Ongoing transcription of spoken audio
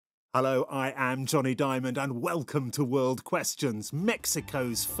Hello, I am Johnny Diamond and welcome to World Questions.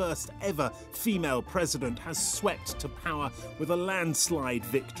 Mexico's first ever female president has swept to power with a landslide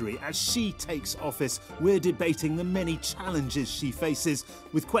victory. As she takes office, we're debating the many challenges she faces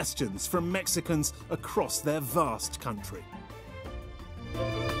with questions from Mexicans across their vast country.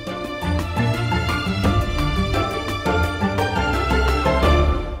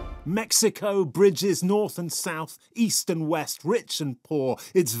 Mexico bridges north and south, east and west, rich and poor,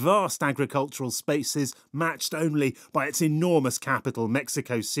 its vast agricultural spaces matched only by its enormous capital,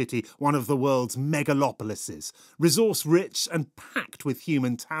 Mexico City, one of the world's megalopolises. Resource-rich and packed with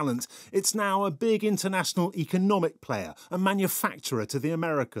human talent, it's now a big international economic player, a manufacturer to the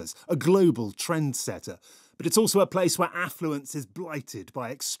Americas, a global trendsetter. But it's also a place where affluence is blighted by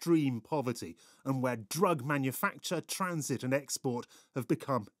extreme poverty and where drug manufacture, transit and export have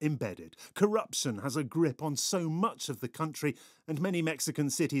become embedded. Corruption has a grip on so much of the country and many Mexican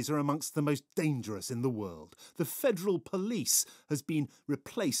cities are amongst the most dangerous in the world. The federal police has been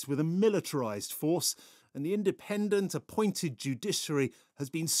replaced with a militarised force and the independent appointed judiciary has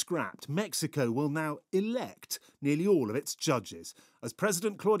been scrapped. Mexico will now elect nearly all of its judges. As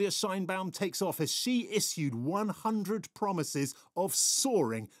President Claudia Sheinbaum takes office, she issued 100 promises of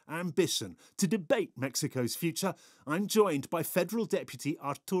soaring ambition. To debate Mexico's future, I'm joined by Federal Deputy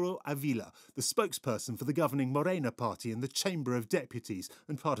Arturo Avila, the spokesperson for the governing Morena party in the Chamber of Deputies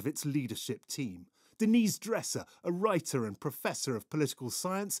and part of its leadership team. Denise, a writer and professor of political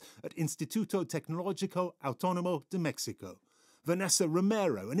science at Instituto Tecnológico Autónomo de Mexico. Vanessa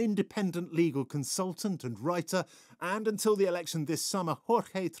Ramero, an independent legal consultant and writer, and until the election this summer,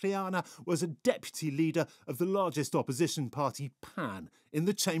 Jorge Triana was a deputy leader of the largest opposition party, PAN, in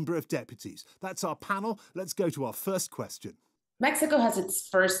the Chamber of Deputies. That's our panel. Let's go to our first question. Mexico has its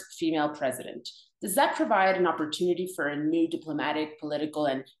first female president. Does that provide an opportunity for a new diplomatic, political,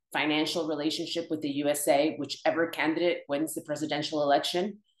 and financial relationship with the USA, whichever candidate wins the presidential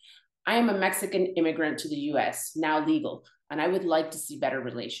election? I am a Mexican immigrant to the US, now legal, and I would like to see better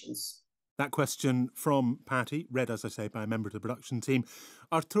relations. That question from Patty, read, as I say, by a member of the production team.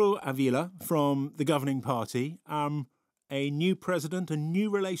 Arturo Avila from the governing party. A new president, a new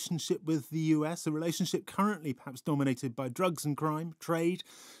relationship with the US, a relationship currently perhaps dominated by drugs and crime, trade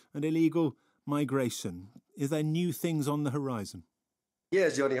and illegal migration. Is there new things on the horizon?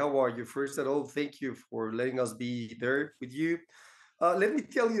 Yes, Johnny, how are you? First of all, thank you for letting us be there with you. Let me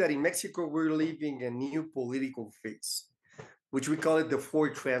tell you that in Mexico, we're living a new political phase, which we call it the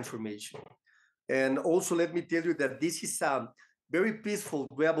fourth transformation. And also, let me tell you that this is a very peaceful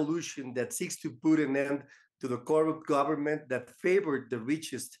revolution that seeks to put an end to the corrupt government that favored the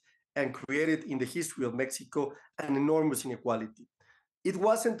richest and created in the history of Mexico an enormous inequality. It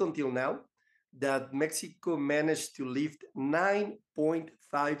wasn't until now that Mexico managed to lift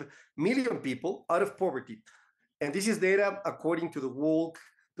 9.5 million people out of poverty. And this is data according to the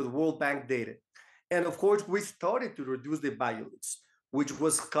World Bank data. And of course, we started to reduce the violence, which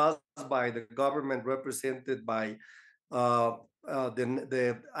was caused by the government represented by the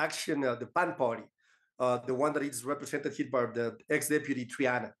PAN party. The one that is represented here by the ex-deputy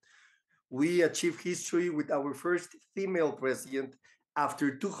Triana. We achieved history with our first female president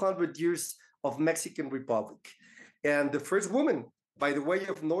after 200 years of Mexican Republic. And the first woman, by the way,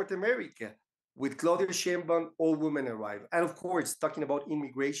 of North America, with Claudia Sheinbaum, all women arrive. And of course, talking about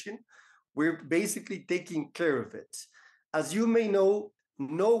immigration, we're basically taking care of it. As you may know,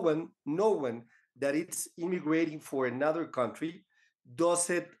 no one that is immigrating for another country does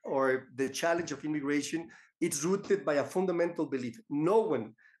it, or the challenge of immigration, it's rooted by a fundamental belief. No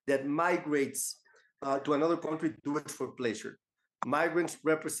one that migrates to another country do it for pleasure. Migrants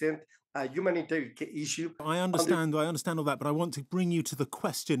represent a humanitarian issue. I understand all that, but I want to bring you to the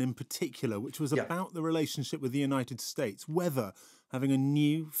question in particular, which was about the relationship with the United States, whether having a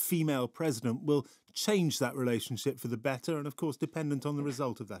new female president will change that relationship for the better, and of course dependent on the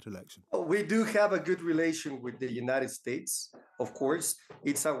result of that election. We do have a good relation with the United States, of course.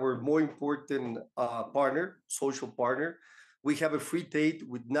 It's our more important partner, social partner. We have a free trade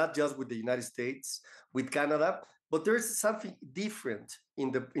with not just with the United States, with Canada, but there's something different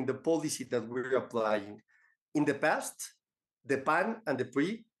in the policy that we're applying. In the past, the PAN and the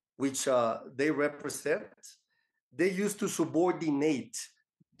PRI, which they represent, they used to subordinate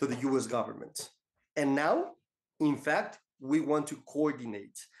to the US government. And now, in fact, we want to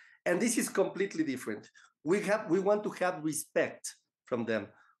coordinate. And this is completely different. We want to have respect from them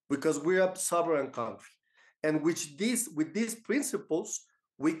because we're a sovereign country. And with these principles,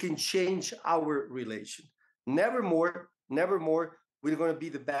 we can change our relation. Never more, we're going to be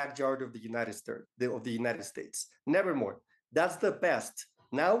the backyard of the United States. Never more. That's the best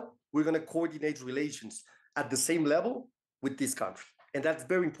Now we're going to coordinate relations at the same level with this country. And that's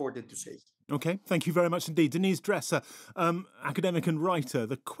very important to say. Okay, thank you very much indeed. Denise Dresser, academic and writer,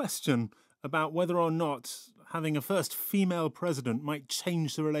 the question about whether or not having a first female president might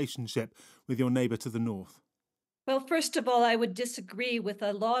change the relationship with your neighbour to the north. Well, first of all, I would disagree with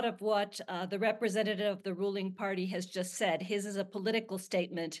a lot of what the representative of the ruling party has just said. His is a political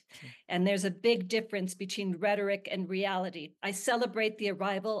statement, and there's a big difference between rhetoric and reality. I celebrate the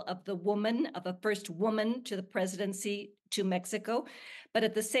arrival of a first woman to the presidency to Mexico, but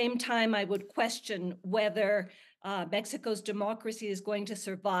at the same time, I would question whether Mexico's democracy is going to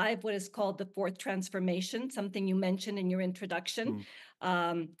survive what is called the fourth transformation, something you mentioned in your introduction.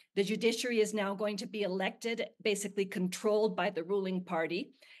 The judiciary is now going to be elected, basically controlled by the ruling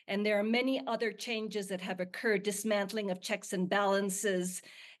party. And there are many other changes that have occurred, dismantling of checks and balances,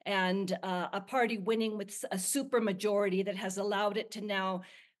 and a party winning with a supermajority that has allowed it to now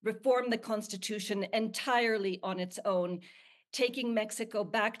reform the Constitution entirely on its own, taking Mexico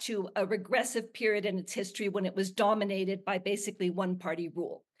back to a regressive period in its history when it was dominated by basically one-party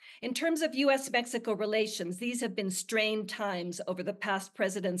rule. In terms of U.S.-Mexico relations, these have been strained times over the past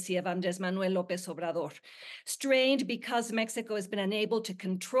presidency of Andrés Manuel López Obrador. Strained because Mexico has been unable to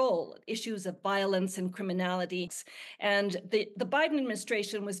control issues of violence and criminality. And the Biden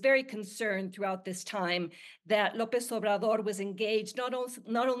administration was very concerned throughout this time that López Obrador was engaged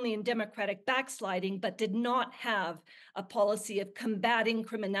not only in democratic backsliding, but did not have a policy of combating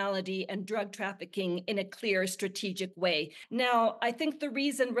criminality and drug trafficking in a clear strategic way. Now, I think the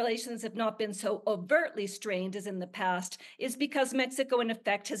reason relations have not been so overtly strained as in the past is because Mexico, in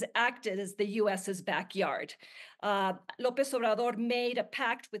effect, has acted as the U.S.'s backyard. López Obrador made a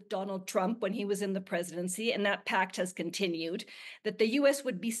pact with Donald Trump when he was in the presidency, and that pact has continued, that the U.S.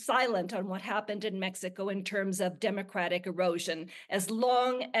 would be silent on what happened in Mexico in terms of democratic erosion, as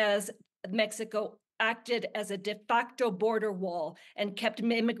long as Mexico acted as a de facto border wall and kept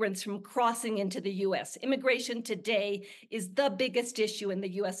immigrants from crossing into the U.S. Immigration today is the biggest issue in the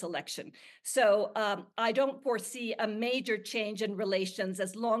U.S. election. So I don't foresee a major change in relations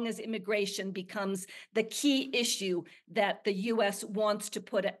as long as immigration becomes the key issue that the U.S. wants to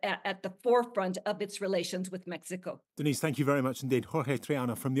put at the forefront of its relations with Mexico. Denise, thank you very much indeed. Jorge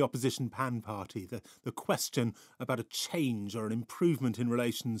Triana from the opposition PAN party. The question about a change or an improvement in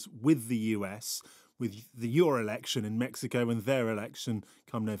relations with the US, with your election in Mexico and their election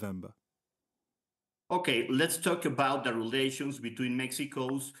come November. Okay, let's talk about the relations between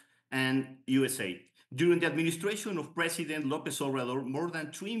Mexico's and USA. During the administration of President López Obrador, more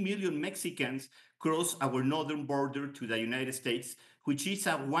than 3 million Mexicans crossed our northern border to the United States, which is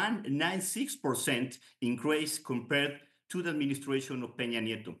a 196% increase compared to the administration of Peña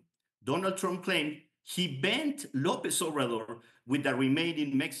Nieto. Donald Trump claimed he banned López Obrador with the Remain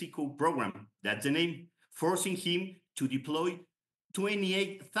in Mexico program, that's the name, forcing him to deploy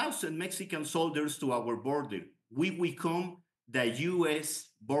 28,000 Mexican soldiers to our border. We become the U.S.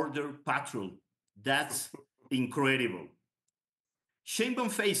 Border Patrol. That's incredible. Sheinbaum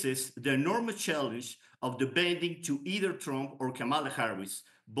faces the enormous challenge of debating to either Trump or Kamala Harris.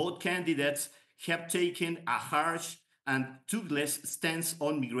 Both candidates have taken a harsh and toothless stance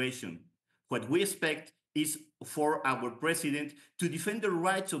on migration. What we expect is for our president to defend the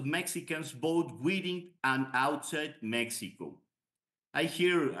rights of Mexicans both within and outside Mexico. I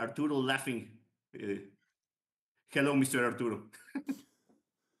hear Arturo laughing. Hello, Mr. Arturo.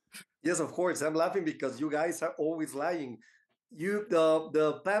 Yes, of course. I'm laughing because you guys are always lying.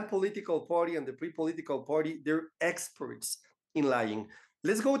 The PAN political party and the pre-political party, they're experts in lying.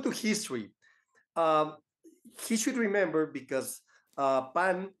 Let's go to history. He should remember because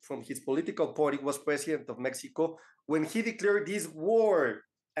PAN, from his political party, was president of Mexico when he declared this war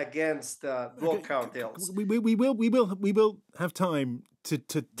against drug cartels. We will have time to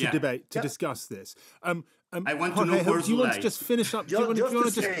debate, to discuss this. I want to know who's do you want to just finish up?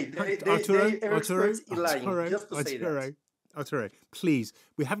 Arturo, please.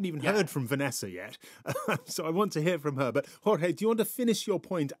 We haven't even heard from Vanessa yet, so I want to hear from her. But Jorge, do you want to finish your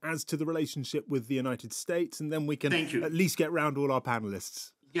point as to the relationship with the United States, and then we can at least get round all our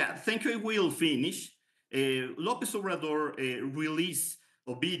panelists? Yeah, thank you. I will finish. López Obrador released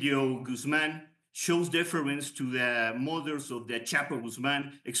a video, Guzman, shows deference to the mothers of the Chapo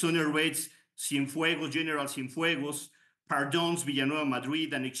Guzman, exonerates Cienfuegos, General Cienfuegos, pardons Villanueva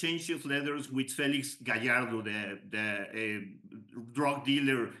Madrid, and exchanges letters with Felix Gallardo, the drug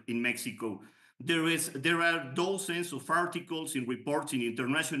dealer in Mexico. There are dozens of articles and reports in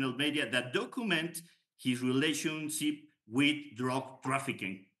international media that document his relationship with drug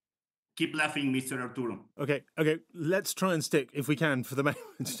trafficking. Keep laughing, Mr. Arturo. Okay. Let's try and stick, if we can, for the moment,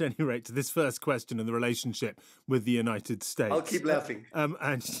 at any rate, to this first question and the relationship with the United States. I'll keep laughing.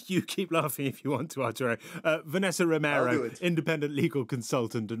 And you keep laughing if you want to, Arturo. Vanessa Ramero, independent legal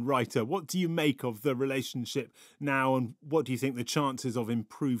consultant and writer. What do you make of the relationship now, and what do you think the chances of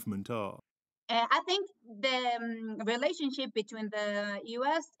improvement are? I think the relationship between the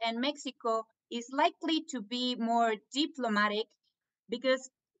US and Mexico is likely to be more diplomatic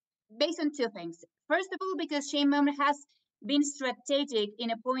because based on two things. First of all, because Sheinbaum has been strategic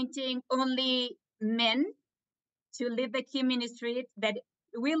in appointing only men to lead the key ministry that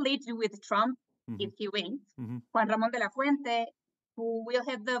will lead with Trump if he wins. Juan Ramón de la Fuente, who will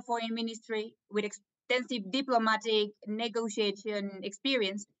head the foreign ministry with extensive diplomatic negotiation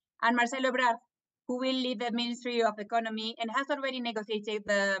experience, and Marcelo Ebrard, who will lead the Ministry of Economy and has already negotiated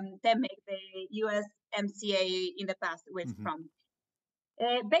the TEMEC, the USMCA, in the past with Trump.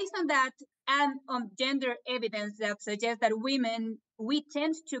 Based on that and on gender evidence that suggests that we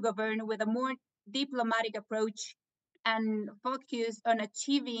tend to govern with a more diplomatic approach and focus on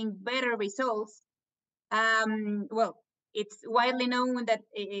achieving better results. It's widely known that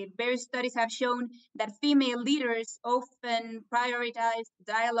various studies have shown that female leaders often prioritize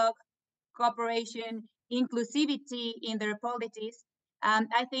dialogue, cooperation, inclusivity in their policies.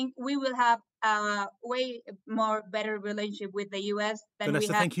 I think we will have a way more better relationship with the US than Vanessa,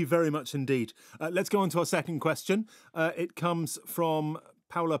 we have. thank you very much indeed. Let's go on to our second question. It comes from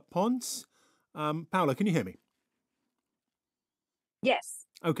Paula Pons. Paula, can you hear me? Yes.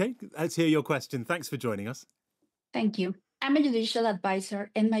 Okay, let's hear your question. Thanks for joining us. Thank you. I'm a judicial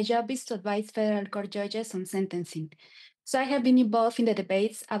advisor, and my job is to advise federal court judges on sentencing. So I have been involved in the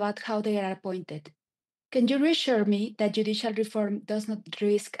debates about how they are appointed. Can you reassure me that judicial reform does not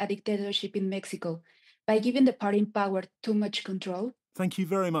risk a dictatorship in Mexico by giving the party in power too much control? Thank you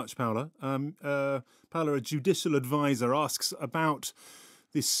very much, Paula. Paula, a judicial advisor, asks about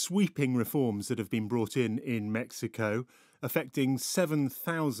the sweeping reforms that have been brought in Mexico, affecting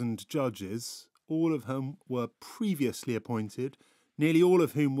 7,000 judges, all of whom were previously appointed, nearly all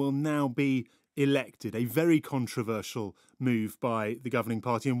of whom will now be elected. A very controversial move by the governing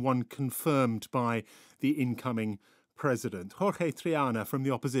party and one confirmed by the incoming president. Jorge Triana from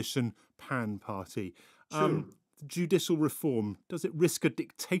the opposition PAN party. Sure. Judicial reform, does it risk a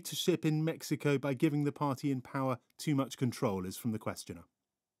dictatorship in Mexico by giving the party in power too much control, is from the questioner.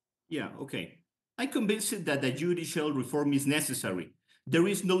 Yeah, okay. I'm convinced that the judicial reform is necessary. There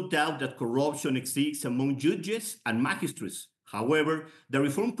is no doubt that corruption exists among judges and magistrates. However, the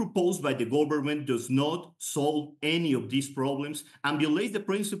reform proposed by the government does not solve any of these problems and violates the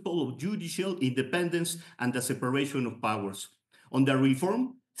principle of judicial independence and the separation of powers. On the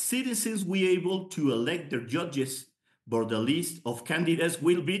reform, citizens will be able to elect their judges, but the list of candidates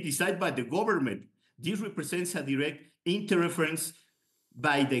will be decided by the government. This represents a direct interference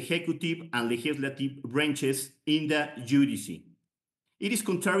by the executive and legislative branches in the judiciary. It is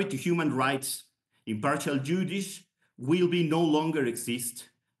contrary to human rights. Impartial judges will be no longer exist,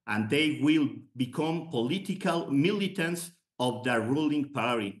 and they will become political militants of the ruling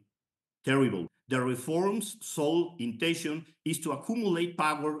party. Terrible. The reform's sole intention is to accumulate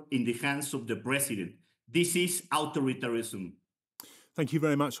power in the hands of the president. This is authoritarianism. Thank you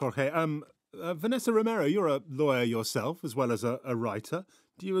very much, Jorge. Vanessa Ramero, you're a lawyer yourself, as well as a writer.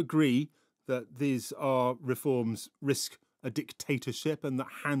 Do you agree that these are reforms risk a dictatorship and that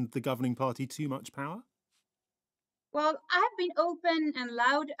hand the governing party too much power? Well, I've been open and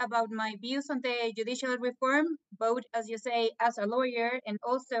loud about my views on the judicial reform, both, as you say, as a lawyer and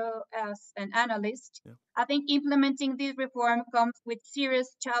also as an analyst. Yeah. I think implementing this reform comes with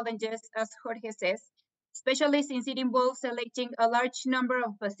serious challenges, as Jorge says, especially since it involves selecting a large number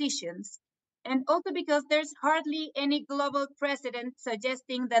of positions. And also because there's hardly any global precedent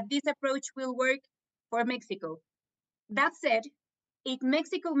suggesting that this approach will work for Mexico. That said, if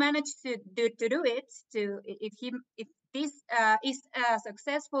Mexico managed to do it, if this is a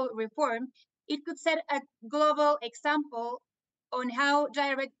successful reform, it could set a global example on how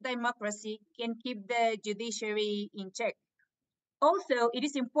direct democracy can keep the judiciary in check. Also, it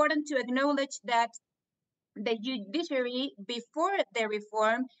is important to acknowledge that the judiciary before the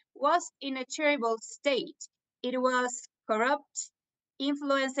reform was in a terrible state. It was corrupt,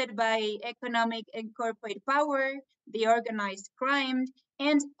 influenced by economic and corporate power, the organized crime,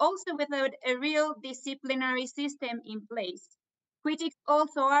 and also without a real disciplinary system in place. Critics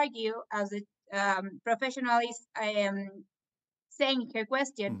also argue, as the professional is saying her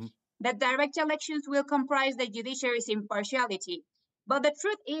question, that direct elections will comprise the judiciary's impartiality. But the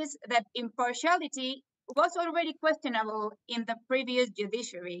truth is that impartiality was already questionable in the previous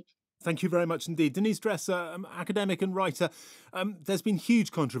judiciary. Thank you very much indeed. Denise Dresser, academic and writer. There's been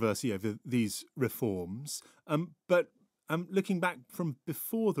huge controversy over these reforms, but looking back from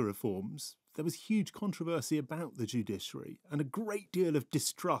before the reforms, there was huge controversy about the judiciary and a great deal of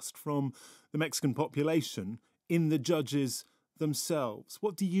distrust from the Mexican population in the judges themselves.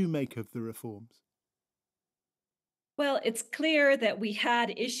 What do you make of the reforms? Well, it's clear that we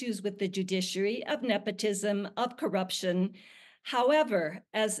had issues with the judiciary, of nepotism, of corruption. However,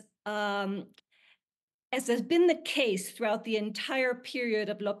 as has been the case throughout the entire period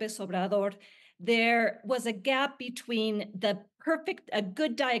of López Obrador, there was a gap between a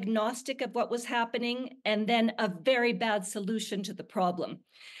good diagnostic of what was happening and then a very bad solution to the problem.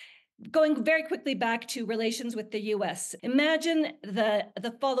 Going very quickly back to relations with the US, imagine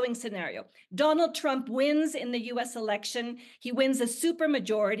the following scenario. Donald Trump wins in the US election. He wins a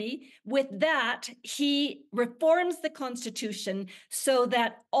supermajority. With that, he reforms the Constitution so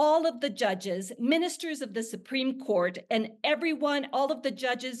that all of the judges, ministers of the Supreme Court, and all of the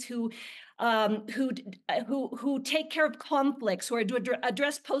judges who take care of conflicts, who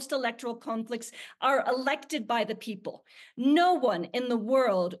address post-electoral conflicts, are elected by the people. No one in the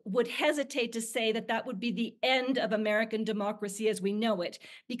world would hesitate to say that that would be the end of American democracy as we know it,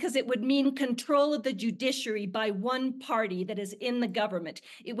 because it would mean control of the judiciary by one party that is in the government.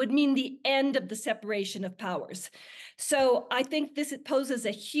 It would mean the end of the separation of powers. So I think this poses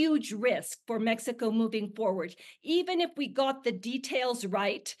a huge risk for Mexico moving forward. Even if we got the details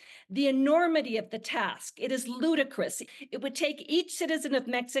right, the enormity of the task, it is ludicrous. It would take each citizen of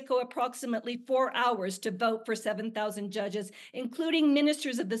Mexico approximately 4 hours to vote for 7,000 judges, including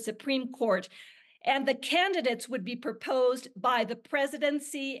ministers of the Supreme Court. And the candidates would be proposed by the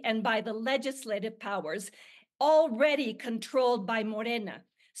presidency and by the legislative powers, already controlled by Morena.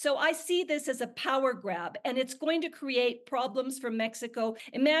 So I see this as a power grab, and it's going to create problems for Mexico.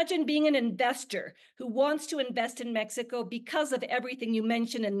 Imagine being an investor who wants to invest in Mexico because of everything you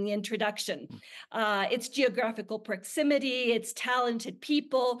mentioned in the introduction. Its geographical proximity, its talented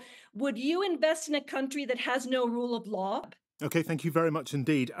people. Would you invest in a country that has no rule of law? Okay, thank you very much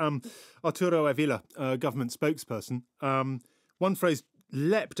indeed. Arturo Avila, government spokesperson. One phrase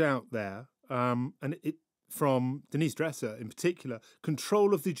leapt out there, and it from Denise Dresser in particular,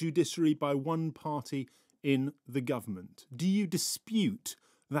 control of the judiciary by one party in the government. Do you dispute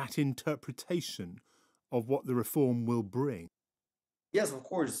that interpretation of what the reform will bring? Yes, of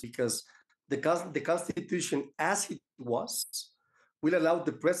course, because the Constitution as it was will allow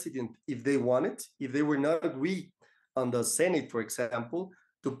the president, if they want it, if they were not agree on the Senate, for example,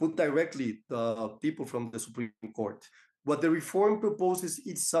 to put directly the people from the Supreme Court. What the reform proposes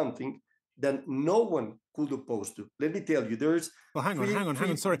is something that no one could oppose to. Let me tell you, there's... Well, hang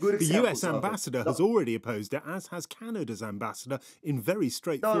on, sorry. The US ambassador has already opposed it, as has Canada's ambassador, in very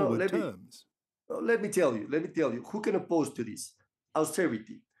straightforward terms. Let me tell you, who can oppose to this?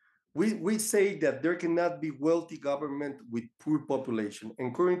 Austerity. We say that there cannot be wealthy government with poor population.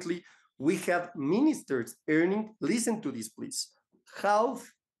 And currently, we have ministers earning, listen to this, please,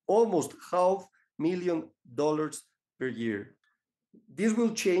 almost $500,000 per year. This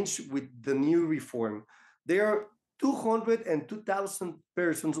will change with the new reform. There are 202,000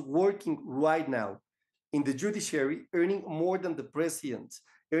 persons working right now in the judiciary, earning more than the president,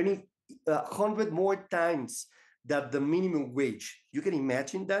 earning 100 more times than the minimum wage. You can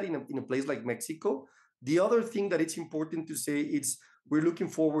imagine that in a place like Mexico. The other thing that it's important to say is we're looking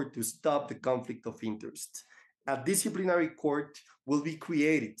forward to stop the conflict of interest. A disciplinary court will be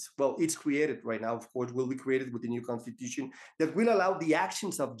created. Well, it's created right now, of course, will be created with the new constitution that will allow the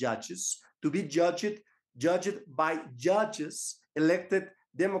actions of judges to be judged by judges elected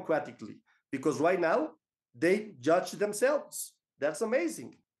democratically. Because right now, they judge themselves. That's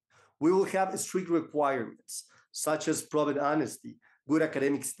amazing. We will have strict requirements, such as proven honesty, good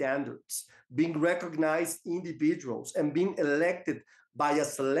academic standards, being recognized individuals, and being elected by a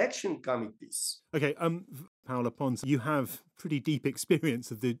selection committees. Okay, Paula Pons, you have pretty deep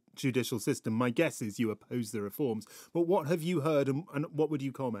experience of the judicial system. My guess is you oppose the reforms, but what have you heard and what would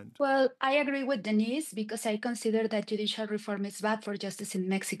you comment? Well, I agree with Denise because I consider that judicial reform is bad for justice in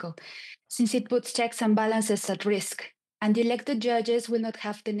Mexico, since it puts checks and balances at risk, and the elected judges will not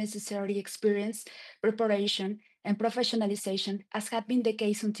have the necessary experience, preparation, and professionalization, as had been the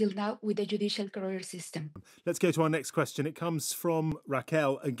case until now with the judicial career system. Let's go to our next question. It comes from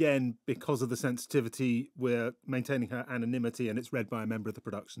Raquel. Again, because of the sensitivity, we're maintaining her anonymity, and it's read by a member of the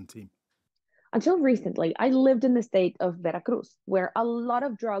production team. Until recently, I lived in the state of Veracruz, where a lot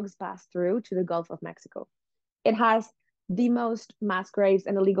of drugs pass through to the Gulf of Mexico. It has the most mass graves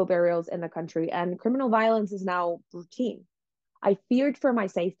and illegal burials in the country, and criminal violence is now routine. I feared for my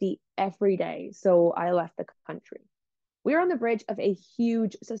safety every day, so I left the country. We're on the bridge of a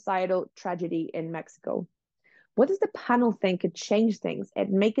huge societal tragedy in Mexico. What does the panel think could change things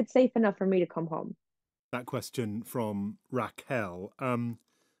and make it safe enough for me to come home? That question from Raquel.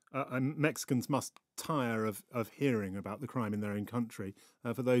 Mexicans must tire of hearing about the crime in their own country.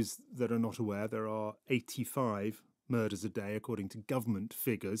 For those that are not aware, there are 85 murders a day, according to government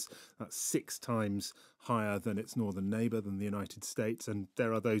figures. That's 6 times higher than its northern neighbour, than the United States. And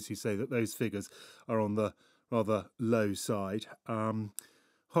there are those who say that those figures are on the rather low side.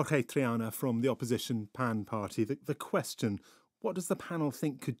 Jorge Triana from the opposition PAN party. The question, what does the panel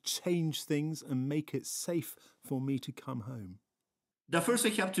think could change things and make it safe for me to come home? The first I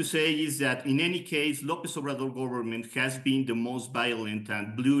have to say is that in any case, López Obrador government has been the most violent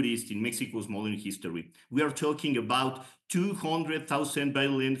and bloodiest in Mexico's modern history. We are talking about 200,000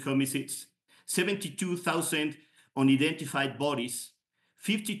 violent homicides, 72,000 unidentified bodies,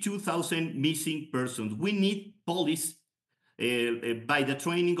 52,000 missing persons. We need police by the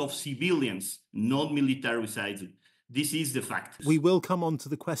training of civilians, not militarized. This is the fact. We will come on to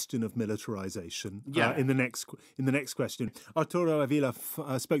the question of militarization in the next question. Arturo Avila,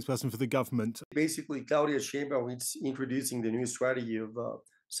 spokesperson for the government. Basically, Claudia Sheinbaum is introducing the new strategy of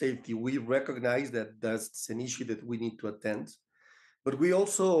safety. We recognize that that's an issue that we need to attend, but we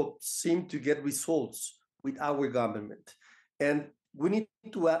also seem to get results with our government. And we need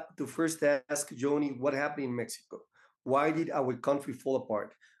to first ask Joni what happened in Mexico. Why did our country fall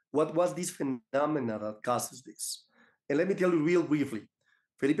apart? What was this phenomena that causes this? And let me tell you real briefly,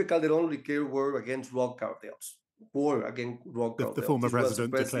 Felipe Calderón declared war against drug cartels. The former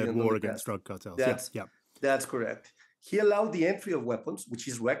president declared war against drug cartels. That's correct. He allowed the entry of weapons, which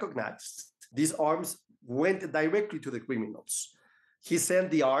is recognized. These arms went directly to the criminals. He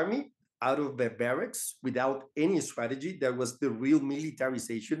sent the army out of the barracks without any strategy. There was the real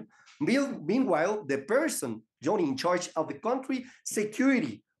militarization. Meanwhile, the person, Johnny, in charge of the country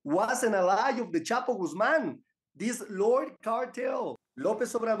security was an ally of the Chapo Guzman, this Lord cartel.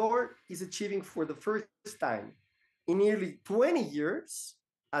 López Obrador is achieving for the first time in nearly 20 years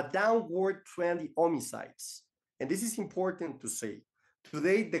a downward trend in homicides. And this is important to say.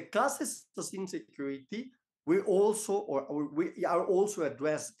 Today, the causes of insecurity we are also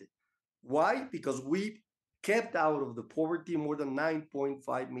addressed. Why? Because we kept out of the poverty more than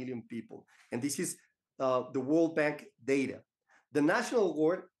 9.5 million people. And this is the World Bank data. The National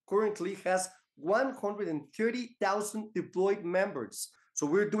Guard currently has 130,000 deployed members. So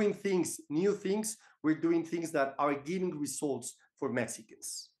we're doing new things. We're doing things that are giving results for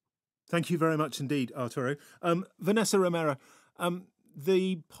Mexicans. Thank you very much indeed, Arturo. Vanessa Ramero,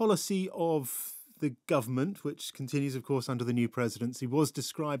 the policy of the government, which continues, of course, under the new presidency, was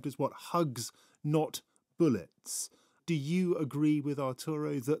described as what? Hugs, not bullets. Do you agree with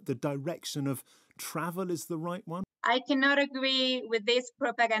Arturo that the direction of travel is the right one? I cannot agree with this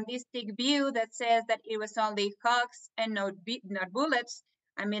propagandistic view that says that it was only hugs and not bullets.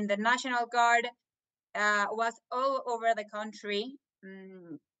 I mean, the National Guard was all over the country.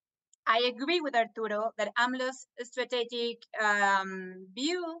 I agree with Arturo that AMLO's strategic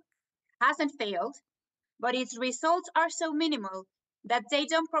view hasn't failed, but its results are so minimal that they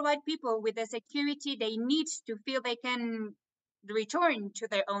don't provide people with the security they need to feel they can return to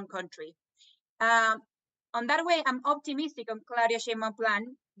their own country. On that way, I'm optimistic on Claudia Sheinbaum's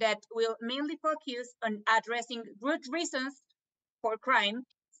plan that will mainly focus on addressing root reasons for crime.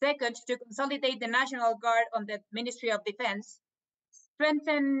 Second, to consolidate the National Guard on the Ministry of Defense,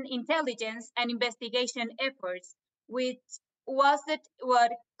 strengthen intelligence and investigation efforts, which was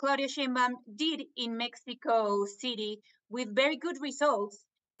what Claudia Sheinbaum did in Mexico City with very good results.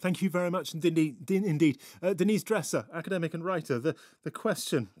 Thank you very much indeed. Denise Dresser, academic and writer. The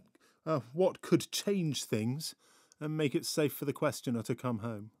question, what could change things and make it safe for the questioner to come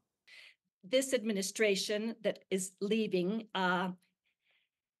home? This administration that is leaving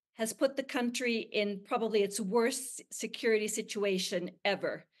has put the country in probably its worst security situation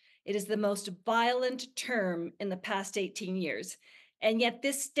ever. It is the most violent term in the past 18 years. And yet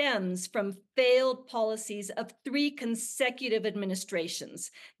this stems from failed policies of 3 consecutive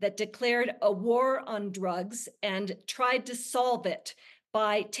administrations that declared a war on drugs and tried to solve it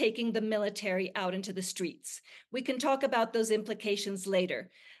by taking the military out into the streets. We can talk about those implications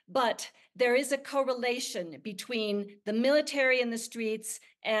later, but there is a correlation between the military in the streets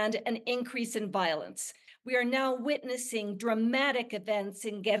and an increase in violence. We are now witnessing dramatic events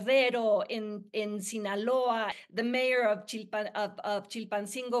in Guerrero, in Sinaloa. The mayor of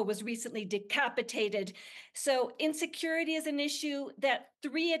Chilpancingo was recently decapitated. So insecurity is an issue that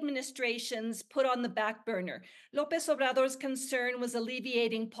 3 administrations put on the back burner. López Obrador's concern was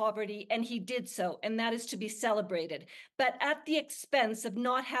alleviating poverty, and he did so, and that is to be celebrated, but at the expense of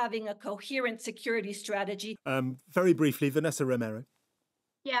not having a coherent security strategy. Very briefly, Vanessa Ramero.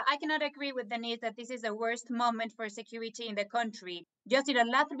 Yeah, I cannot agree with Denise that this is the worst moment for security in the country. Just in the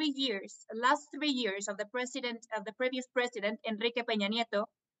last 3 years of the previous president, Enrique Peña Nieto,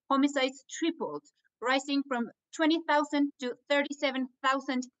 homicides tripled, rising from 20,000 to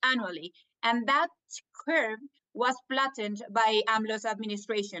 37,000 annually. And that curve was flattened by AMLO's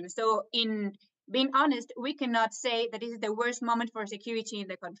administration. So in being honest, we cannot say that this is the worst moment for security in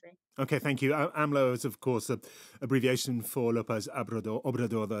the country. Okay, thank you. AMLO is, of course, an abbreviation for López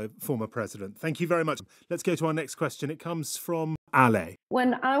Obrador, the former president. Thank you very much. Let's go to our next question. It comes from Ale.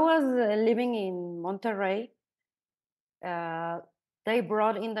 When I was living in Monterrey, they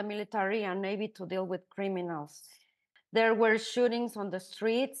brought in the military and Navy to deal with criminals. There were shootings on the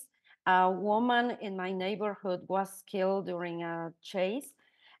streets. A woman in my neighborhood was killed during a chase.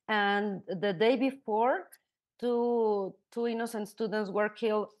 And the day before, two innocent students were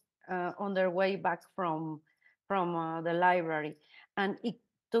killed on their way back from the library. And it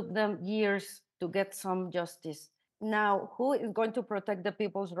took them years to get some justice. Now, who is going to protect the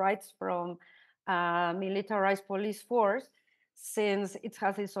people's rights from militarized police force, since it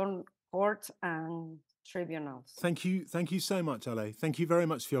has its own courts and tribunals? Thank you so much, Ale. Thank you very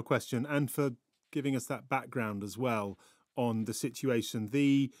much for your question and for giving us that background as well on the situation.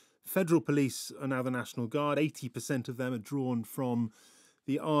 The federal police are now the National Guard. 80% of them are drawn from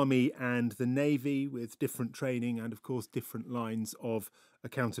the Army and the Navy, with different training and, of course, different lines of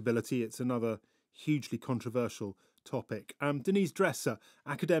accountability. It's another hugely controversial topic. Denise Dresser,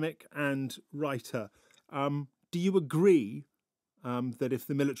 academic and writer. Do you agree that if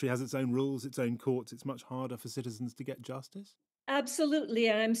the military has its own rules, its own courts, it's much harder for citizens to get justice? Absolutely.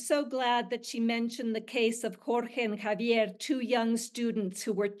 And I'm so glad that she mentioned the case of Jorge and Javier, 2 young students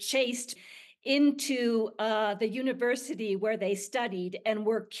who were chased into the university where they studied and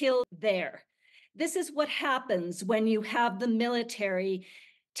were killed there. This is what happens when you have the military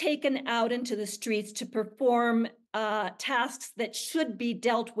taken out into the streets to perform tasks that should be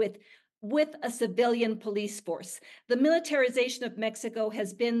dealt with a civilian police force. The militarization of Mexico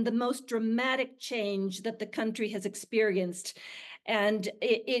has been the most dramatic change that the country has experienced. And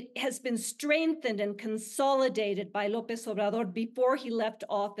it has been strengthened and consolidated by López Obrador before he left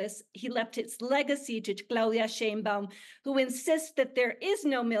office. He left its legacy to Claudia Sheinbaum, who insists that there is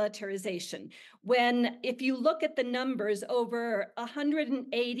no militarization. When, if you look at the numbers, over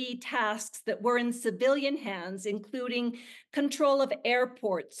 180 tasks that were in civilian hands, including control of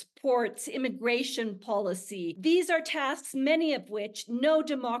airports, ports, immigration policy. These are tasks, many of which no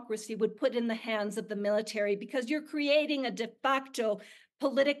democracy would put in the hands of the military, because you're creating a de facto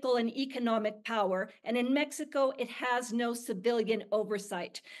political and economic power. And in Mexico, it has no civilian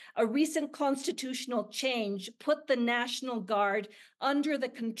oversight. A recent constitutional change put the National Guard under the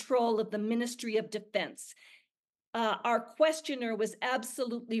control of the Ministry of Defense. Our questioner was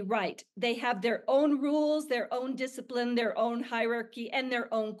absolutely right. They have their own rules, their own discipline, their own hierarchy, and their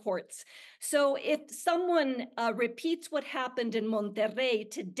own courts. So if someone repeats what happened in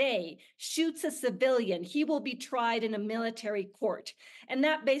Monterrey today, shoots a civilian, he will be tried in a military court. And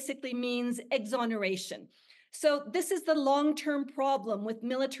that basically means exoneration. So this is the long-term problem with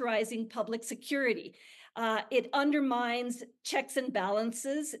militarizing public security. It undermines checks and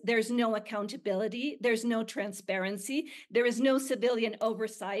balances. There's no accountability. There's no transparency. There is no civilian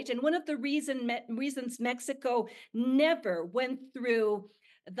oversight. And one of the reasons Mexico never went through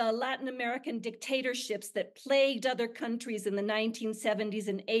the Latin American dictatorships that plagued other countries in the 1970s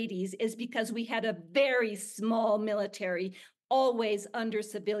and 80s is because we had a very small military, always under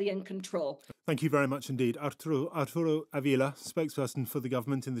civilian control. Thank you very much indeed. Arturo Avila, spokesperson for the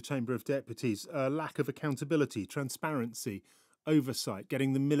government in the Chamber of Deputies. Lack of accountability, transparency, oversight,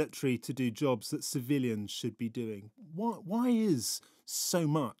 getting the military to do jobs that civilians should be doing. Why is so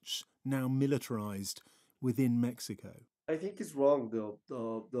much now militarized within Mexico? I think it's wrong,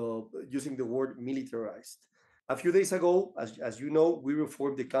 the using the word militarized. A few days ago, as you know, we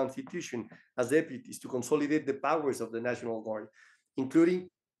reformed the Constitution as deputies to consolidate the powers of the National Guard, including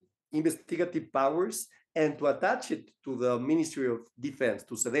investigative powers, and to attach it to the Ministry of Defense,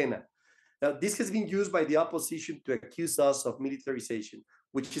 to Sedena. Now, this has been used by the opposition to accuse us of militarization,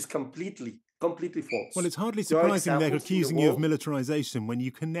 which is completely false. Well, it's hardly surprising they're accusing you of militarization when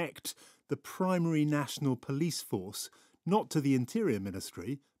you connect the primary national police force, not to the Interior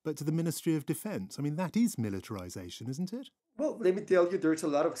Ministry, but to the Ministry of Defence. I mean, that is militarisation, isn't it? Well, let me tell you, there's a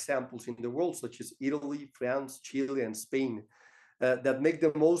lot of examples in the world, such as Italy, France, Chile, and Spain, that make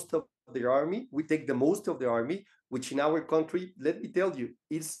the most of their army. We take the most of the army, which in our country, let me tell you,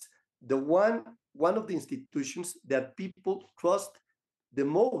 is the one of the institutions that people trust the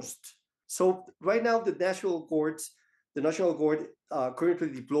most. So right now, the National Guard currently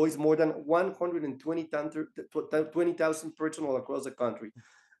deploys more than 120,000 personnel across the country.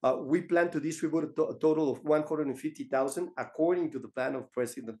 We plan to distribute a total of 150,000 according to the plan of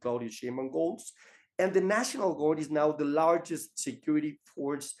President Claudia Sheinbaum goals. And the National Guard is now the largest security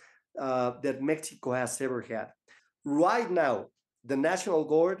force that Mexico has ever had. Right now, the National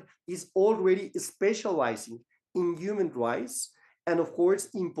Guard is already specializing in human rights and, of course,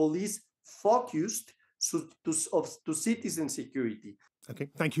 in police focused to citizen security. Okay,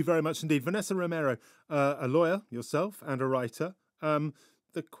 thank you very much indeed. Vanessa Ramero, a lawyer yourself and a writer.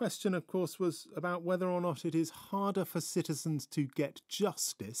 The question, of course, was about whether or not it is harder for citizens to get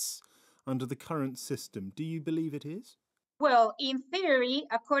justice under the current system. Do you believe it is? Well, in theory,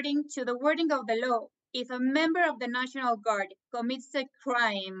 according to the wording of the law, if a member of the National Guard commits a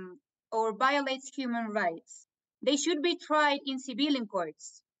crime or violates human rights, they should be tried in civilian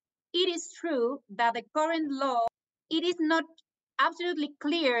courts. It is true that the current law, it is not absolutely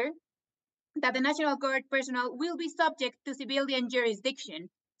clear that the National Guard personnel will be subject to civilian jurisdiction.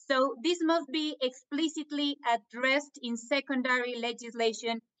 So this must be explicitly addressed in secondary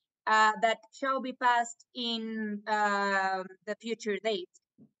legislation that shall be passed in the future date.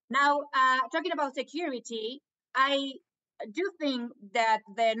 Now, talking about security, I do think that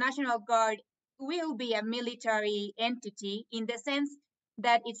the National Guard will be a military entity in the sense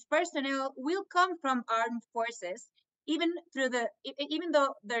that its personnel will come from armed forces, even though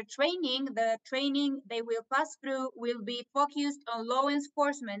the training they will pass through will be focused on law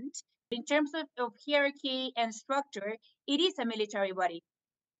enforcement. In terms of hierarchy and structure, it is a military body.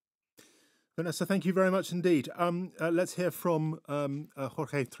 Vanessa, thank you very much indeed. Let's hear from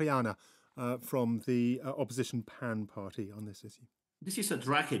Jorge Triana from the opposition PAN party on this issue. This is a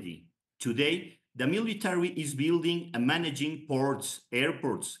tragedy. Today, the military is building and managing ports,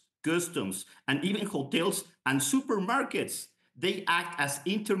 airports, customs, and even hotels and supermarkets. They act as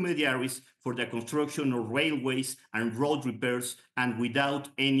intermediaries for the construction of railways and road repairs, and without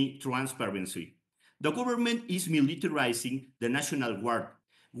any transparency. The government is militarizing the National Guard.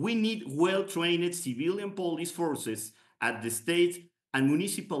 We need well-trained civilian police forces at the state and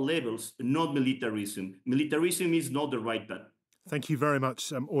municipal levels, not militarism. Militarism is not the right path. Thank you very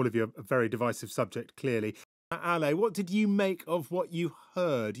much, all of you. A very divisive subject, clearly. Ale, what did you make of what you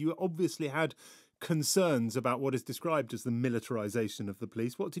heard? You obviously had concerns about what is described as the militarization of the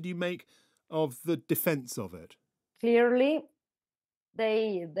police. What did you make of the defense of it? Clearly,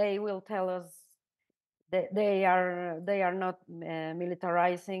 they will tell us that they are not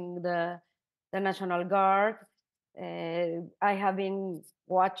militarizing the National Guard. I have been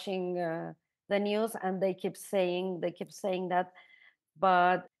watching the news, and they keep saying that,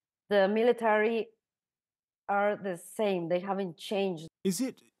 but the military are the same. They haven't changed. Is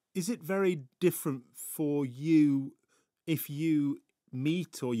it very different for you if you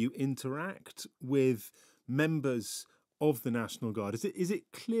meet or you interact with members of the National Guard? Is it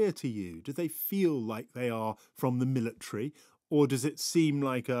clear to you? Do they feel like they are from the military, or does it seem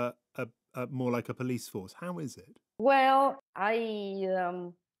like a more like a police force? How is it? Well, I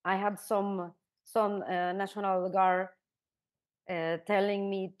had some National Guard telling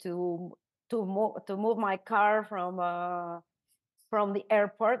me to move my car from the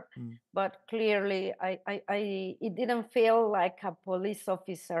airport, but clearly it didn't feel like a police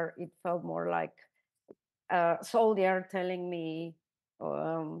officer. It felt more like a soldier telling me,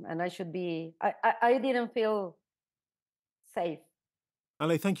 and I should be. I didn't feel safe.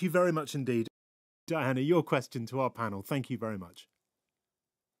 Ale, thank you very much indeed. Diana, your question to our panel. Thank you very much.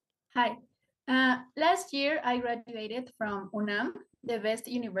 Hi. Last year, I graduated from UNAM, the best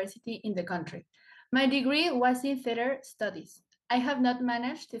university in the country. My degree was in theater studies. I have not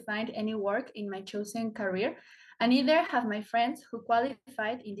managed to find any work in my chosen career, and neither have my friends who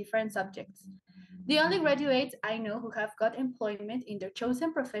qualified in different subjects. The only graduates I know who have got employment in their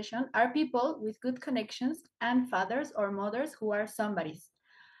chosen profession are people with good connections and fathers or mothers who are somebodies.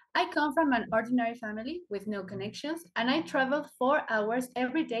 I come from an ordinary family with no connections, and I travel 4 hours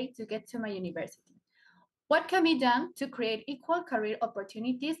every day to get to my university. What can be done to create equal career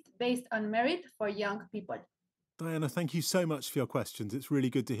opportunities based on merit for young people? Diana, thank you so much for your questions. It's really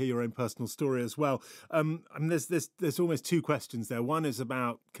good to hear your own personal story as well. There's almost two questions there. One is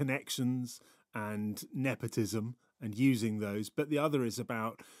about connections and nepotism and using those, but the other is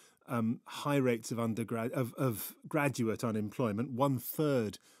about high rates of graduate unemployment.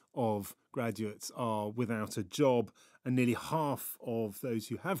 1/3 of graduates are without a job, and nearly half of those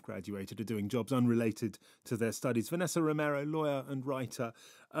who have graduated are doing jobs unrelated to their studies. Vanessa Ramero, lawyer and writer.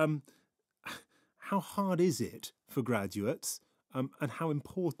 How hard is it for graduates, and how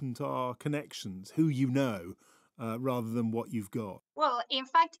important are connections, who you know, rather than what you've got? Well, in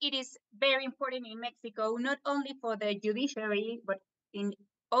fact, it is very important in Mexico, not only for the judiciary, but in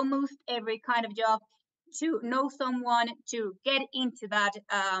almost every kind of job, to know someone to get into that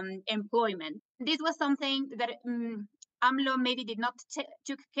employment. This was something that AMLO maybe did not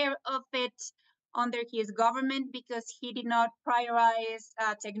took care of it under his government because he did not prioritize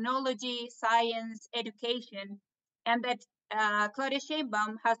technology, science, education, and that Claudia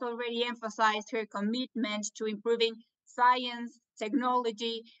Sheinbaum has already emphasized her commitment to improving science,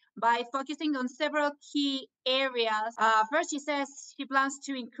 technology, by focusing on several key areas. First, she says she plans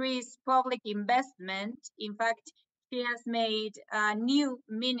to increase public investment. In fact, she has made a new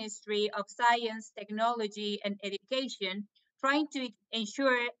Ministry of Science, Technology, and Education, trying to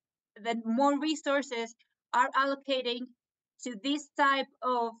ensure that more resources are allocating to this type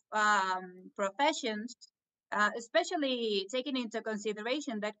of professions, especially taking into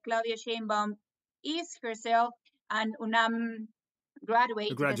consideration that Claudia Sheinbaum is herself an UNAM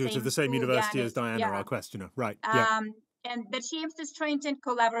graduate, A graduate of the same university as Diana, our questioner. Right. And that she aims to strengthen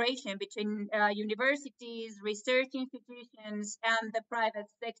collaboration between universities, research institutions, and the private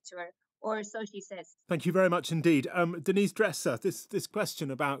sector, or so she says. Thank you very much indeed. Denise Dresser, this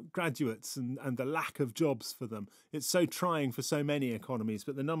question about graduates and the lack of jobs for them. It's so trying for so many economies,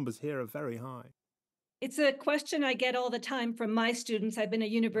 but the numbers here are very high. It's a question I get all the time from my students. I've been a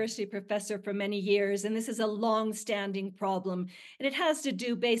university professor for many years, and this is a long-standing problem. And it has to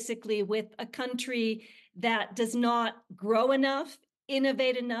do basically with a country that does not grow enough,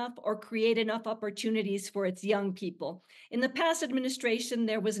 innovate enough, or create enough opportunities for its young people. In the past administration,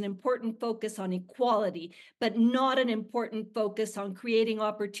 there was an important focus on equality, but not an important focus on creating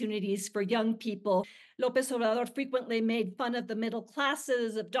opportunities for young people. López Obrador frequently made fun of the middle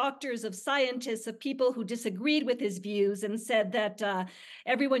classes, of doctors, of scientists, of people who disagreed with his views, and said that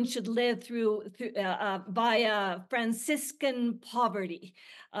everyone should live via Franciscan poverty,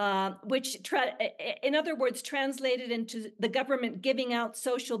 which, in other words, translated into the government giving out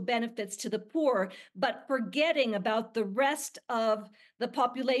social benefits to the poor, but forgetting about the rest of the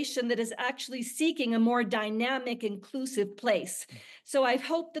population that is actually seeking a more dynamic, inclusive place. So I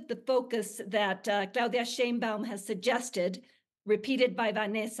hope that the focus that Claudia Sheinbaum has suggested, repeated by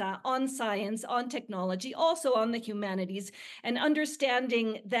Vanessa, on science, on technology, also on the humanities, and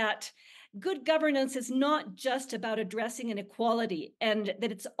understanding that good governance is not just about addressing inequality, and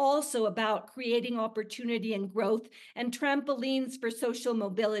that it's also about creating opportunity and growth and trampolines for social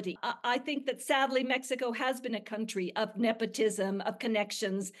mobility. I think that sadly, Mexico has been a country of nepotism, of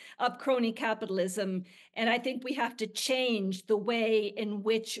connections, of crony capitalism. And I think we have to change the way in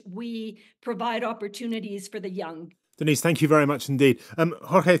which we provide opportunities for the young. Denise, thank you very much indeed.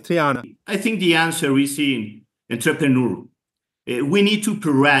 Jorge Triana. I think the answer is in entrepreneur. We need to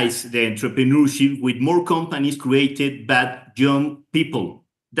prioritize the entrepreneurship with more companies created by young people.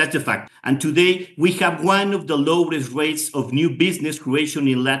 That's a fact. And today we have one of the lowest rates of new business creation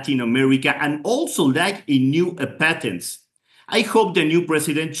in Latin America, and also lack in new patents. I hope the new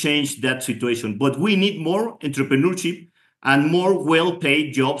president changed that situation, but we need more entrepreneurship and more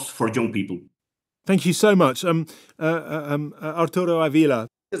well-paid jobs for young people. Thank you so much. Arturo Avila.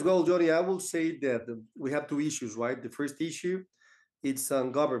 As well, Johnny, I will say that we have two issues, right? The first issue, it's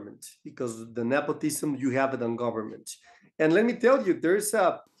on government, because the nepotism, you have it on government. And let me tell you, there's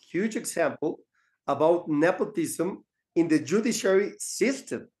a huge example about nepotism in the judiciary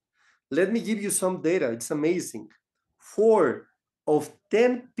system. Let me give you some data. It's amazing. 4 of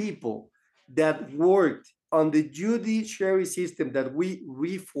 10 people that worked on the judiciary system that we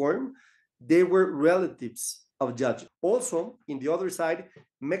reformed, they were relatives of judges. Also, in the other side,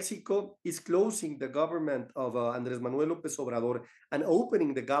 Mexico is closing the government of Andrés Manuel López Obrador and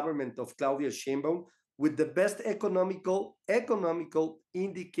opening the government of Claudia Sheinbaum with the best economical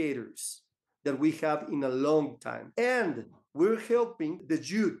indicators that we have in a long time. And we're helping the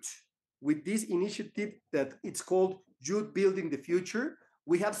youth with this initiative that it's called Youth Building the Future.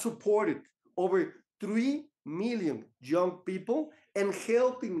 We have supported over 3 million young people and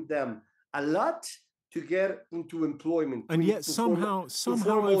helping them a lot to get into employment. And yet somehow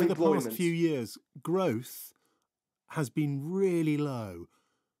over the past few years, growth has been really low.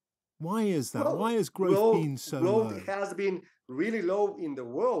 Why is that? Well, Why has growth been so low? Growth has been really low in the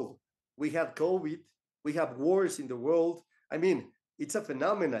world. We had COVID, we have wars in the world. I mean, it's a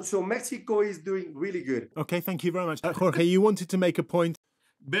phenomenon. So Mexico is doing really good. Okay, thank you very much. Jorge, you wanted to make a point.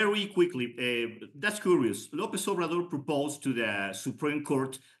 Very quickly, that's curious. López Obrador proposed to the Supreme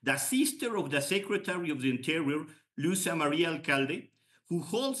Court the sister of the Secretary of the Interior, Luisa Maria Alcalde, who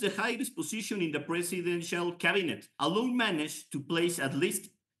holds the highest position in the presidential cabinet, alone managed to place at least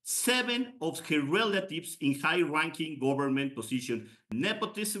 7 of her relatives in high-ranking government positions.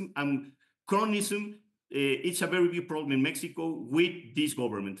 Nepotism and cronyism, it's a very big problem in Mexico with this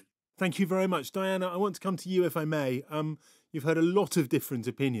government. Thank you very much. Diana, I want to come to you if I may. You've heard a lot of different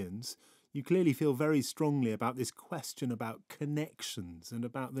opinions. You clearly feel very strongly about this question about connections and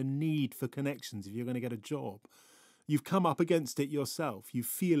about the need for connections if you're going to get a job. You've come up against it yourself. You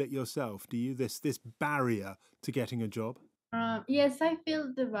feel it yourself, do you? This barrier to getting a job? Yes, I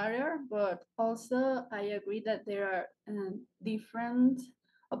feel the barrier, but also I agree that there are different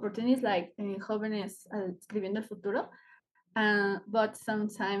opportunities like Jóvenes Escribiendo el Futuro. But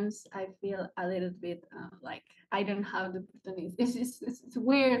sometimes I feel a little bit like I don't have the opportunities. It's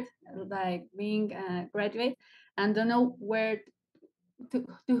weird, like being a graduate and don't know where to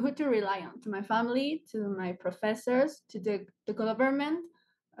who to rely on, to my family, to my professors, to the government,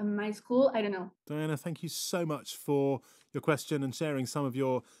 my school. I don't know. Diana, thank you so much for your question and sharing some of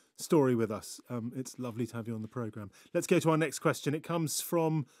your story with us. It's lovely to have you on the program. Let's go to our next question. It comes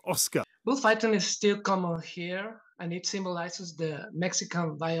from Oscar. Bullfighting is still common here, and it symbolizes the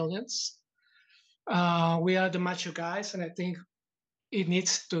Mexican violence. We are the macho guys, and I think it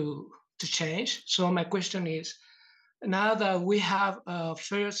needs to change. So my question is, now that we have a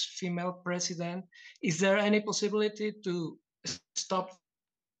first female president, is there any possibility to stop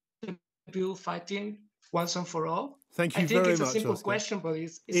the bullfighting once and for all? Thank you very much. I think it's a simple Oscar. question, but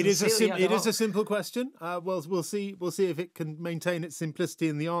it is a simple question. Well, we'll see if it can maintain its simplicity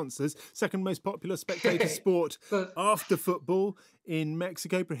in the answers. Second most popular spectator sport after football in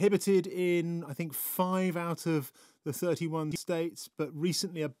Mexico, prohibited in I think 5 out of the 31 states, but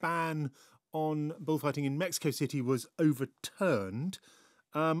recently a ban on bullfighting in Mexico City was overturned.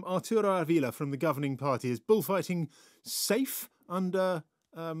 Arturo Avila from the governing party, is bullfighting safe under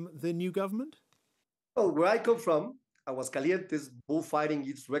the new government? Well, where I come from, Aguascalientes, bullfighting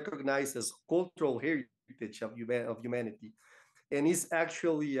is recognized as cultural heritage of humanity, and is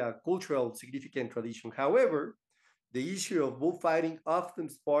actually a cultural significant tradition. However, the issue of bullfighting often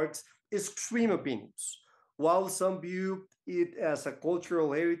sparks extreme opinions. While some view it as a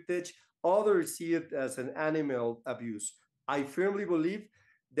cultural heritage, others see it as an animal abuse. I firmly believe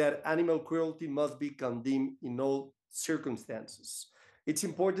that animal cruelty must be condemned in all circumstances. It's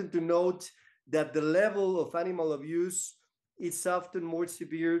important to note that the level of animal abuse is often more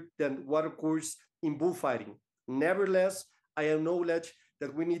severe than what occurs in bullfighting. Nevertheless, I acknowledge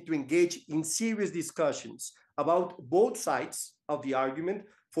that we need to engage in serious discussions about both sides of the argument.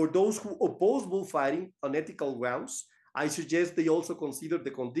 For those who oppose bullfighting on ethical grounds, I suggest they also consider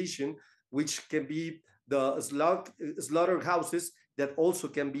the condition, which can be the slaughterhouses that also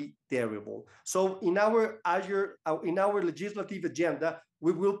can be terrible. So in our legislative agenda,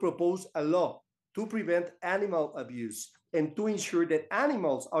 we will propose a law to prevent animal abuse and to ensure that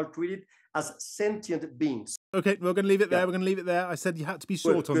animals are treated as sentient beings. Okay, we're going to leave it there. Yeah. We're going to leave it there. I said you had to be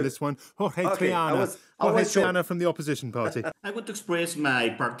short on this one. Jorge Triana. Jorge Triana from the opposition party. I want to express my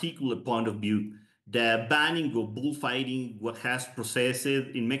particular point of view. The banning of bullfighting, what has processed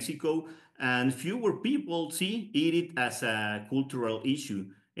in Mexico, and fewer people see it as a cultural issue.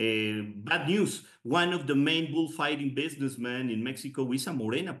 Bad news. One of the main bullfighting businessmen in Mexico is a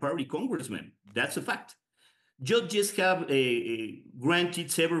Morena party congressman. That's a fact. Judges have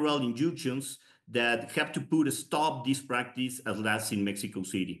granted several injunctions that have to put a stop this practice at last in Mexico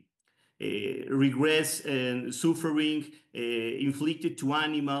City. Regress and suffering inflicted to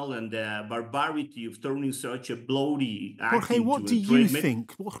animal and the barbarity of turning such a bloody act Jorge, what do you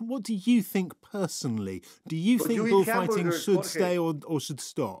think? What do you think personally? Do you think bullfighting should stay or should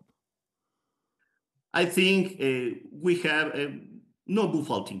stop? I think we have no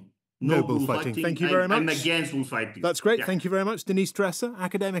bullfighting. No bullfighting. Thank you very much. I'm against bullfighting. That's great. Yeah. Thank you very much. Denise Dresser,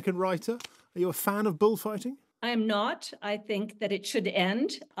 academic and writer. Are you a fan of bullfighting? I am not. I think that it should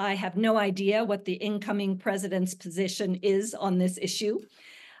end. I have no idea what the incoming president's position is on this issue.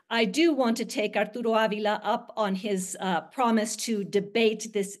 I do want to take Arturo Avila up on his promise to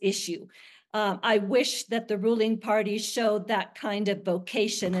debate this issue. I wish that the ruling party showed that kind of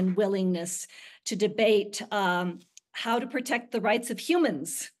vocation and willingness to debate how to protect the rights of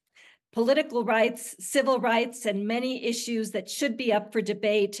humans. political rights, civil rights, and many issues that should be up for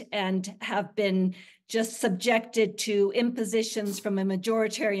debate and have been just subjected to impositions from a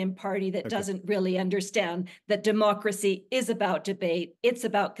majoritarian party that doesn't really understand that democracy is about debate, it's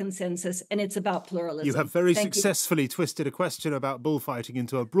about consensus, and it's about pluralism. You have very successfully twisted a question about bullfighting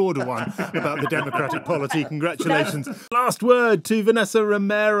into a broader one about the democratic polity. Congratulations. Last word to Vanessa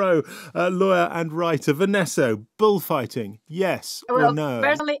Ramero, lawyer and writer. Vanessa, bullfighting, yes or no?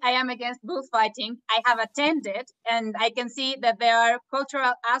 Personally, I am against bullfighting. I have attended, and I can see that there are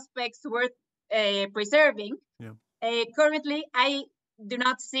cultural aspects worth preserving. Currently, I do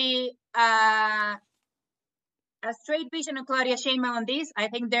not see a straight vision of Claudia Sheinbaum on this. I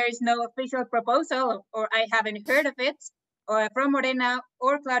think there is no official proposal, or I haven't heard of it, or from Morena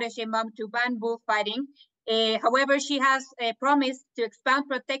or Claudia Sheinbaum to ban bullfighting. However, she has promised to expand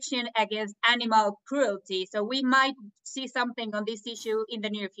protection against animal cruelty. So we might see something on this issue in the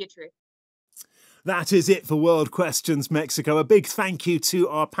near future. That is it for World Questions Mexico. A big thank you to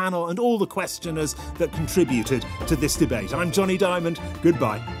our panel and all the questioners that contributed to this debate. I'm Johnny Diamond.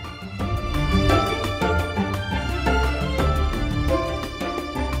 Goodbye.